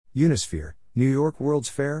Unisphere, New York World's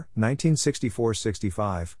Fair,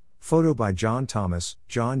 1964-65. Photo by John Thomas,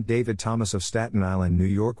 John David Thomas of Staten Island, New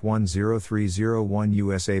York 10301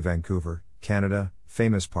 USA. Vancouver, Canada,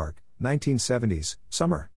 Famous Park, 1970s,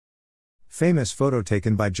 summer. Famous photo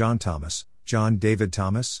taken by John Thomas, John David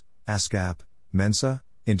Thomas, ASCAP, Mensa,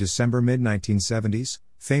 in December mid-1970s,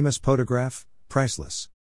 famous photograph, priceless.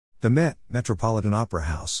 The Met, Metropolitan Opera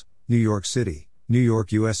House, New York City, New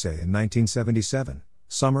York, USA in 1977,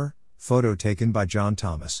 summer, photo taken by John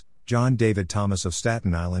Thomas, John David Thomas of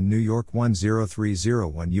Staten Island, New York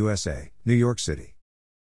 10301 USA, New York City.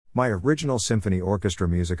 My original symphony orchestra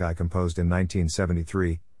music I composed in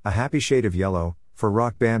 1973, A Happy Shade of Yellow, for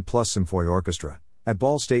Rock Band Plus Symphony Orchestra, at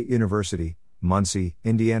Ball State University, Muncie,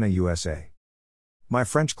 Indiana, USA. My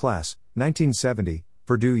French class, 1970,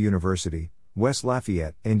 Purdue University, West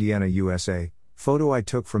Lafayette, Indiana, USA, photo I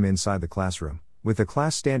took from inside the classroom, with the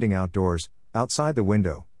class standing outdoors, outside the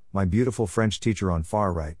window, my beautiful French teacher on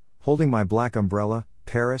far right, holding my black umbrella,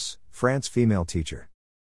 Paris, France. Female teacher.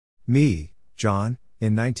 Me, John,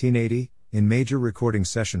 in 1980, in major recording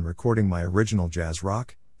session recording my original jazz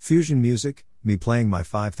rock, fusion music, me playing my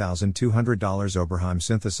 $5,200 Oberheim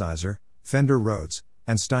synthesizer, Fender Rhodes,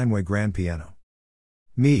 and Steinway grand piano.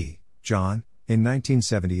 Me, John, in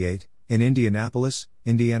 1978, in Indianapolis,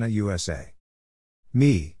 Indiana, USA.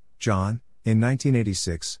 Me, John, in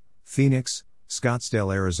 1986, Phoenix,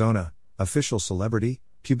 Scottsdale, Arizona, official celebrity,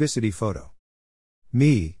 publicity photo.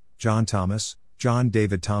 Me, John Thomas, John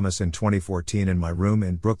David Thomas in 2014 in my room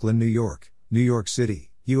in Brooklyn, New York, New York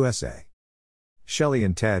City, USA. Shelley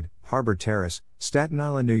and Ted, Harbor Terrace, Staten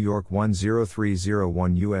Island, New York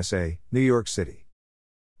 10301 USA, New York City.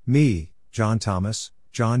 Me, John Thomas,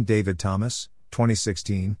 John David Thomas,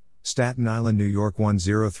 2016, Staten Island, New York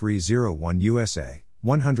 10301 USA,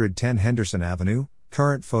 110 Henderson Avenue,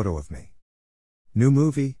 current photo of me. New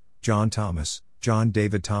movie, John Thomas, John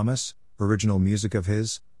David Thomas, original music of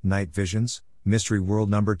his, Night Visions, Mystery World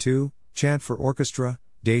No. 2, Chant for Orchestra,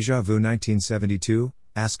 Deja Vu 1972,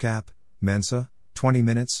 ASCAP, Mensa, 20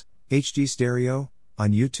 minutes, HD stereo,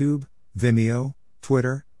 on YouTube, Vimeo,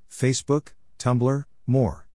 Twitter, Facebook, Tumblr, more.